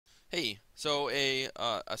Hey, so a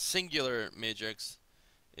singular matrix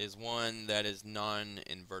is one that is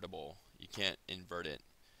non-invertible. You can't invert it,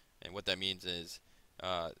 and what that means is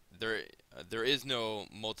there is no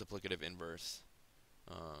multiplicative inverse,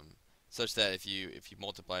 um, such that if you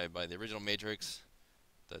multiply it by the original matrix,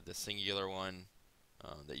 the singular one,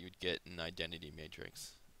 that you would get an identity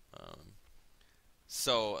matrix. Um,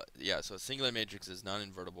 so yeah, so a singular matrix is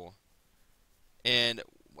non-invertible, and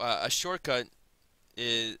a shortcut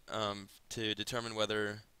is to determine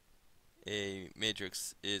whether a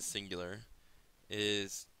matrix is singular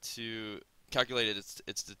is to calculate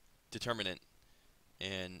its determinant,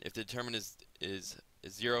 and if the determinant is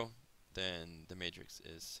zero, then the matrix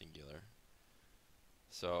is singular.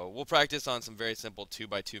 So we'll practice on some very simple 2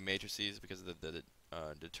 by 2 matrices because the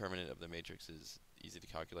determinant of the matrix is easy to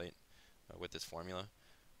calculate with this formula.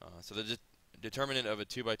 So the determinant of a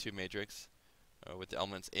 2 by 2 matrix with the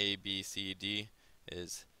elements A, B, C, D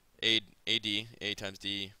is A times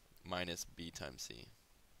D minus B times C.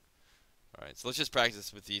 Alright, so let's just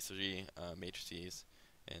practice with these three matrices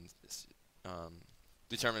and um,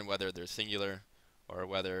 determine whether they're singular or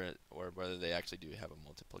whether they actually do have a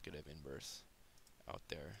multiplicative inverse out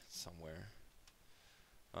there somewhere.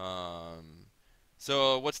 Um,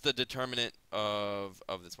 so what's the determinant of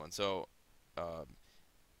this one? So um,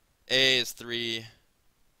 A is 3,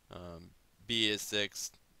 um, B is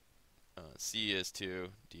 6, C is 2,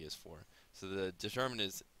 D is 4. So the determinant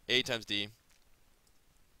is A times D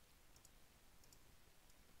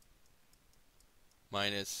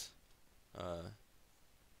minus uh,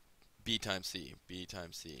 B times C.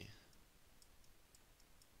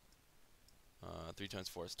 3 times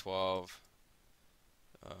 4 is 12.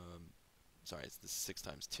 Sorry, it's the 6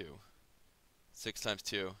 times 2. 6 times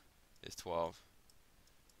 2 is 12,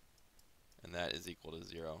 and that is equal to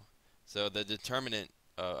 0. So the determinant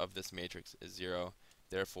of this matrix is 0.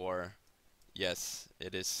 Therefore, yes,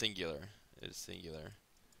 it is singular. It is singular,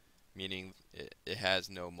 meaning it has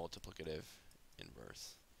no multiplicative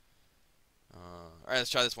inverse. Alright, let's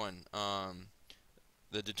try this one.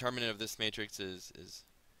 The determinant of this matrix is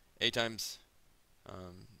A times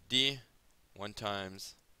D, 1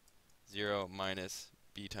 times 0 minus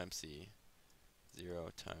B times C. 0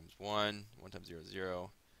 times 1, 1 times 0 is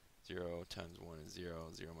 0, 0 times 1 is 0,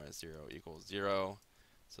 0 minus 0 equals 0.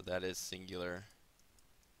 So that is singular.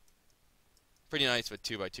 Pretty nice with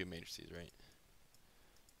 2 by 2 matrices, right?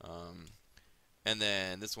 Um, and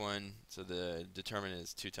then this one, so the determinant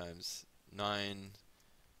is 2 times 9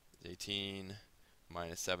 is 18,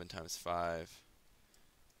 minus 7 times 5,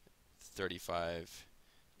 35.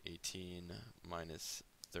 18 minus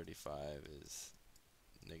 35 is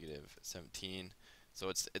negative 17. So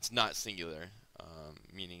it's not singular,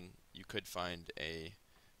 meaning you could find a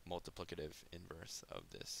multiplicative inverse of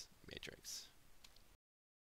this matrix.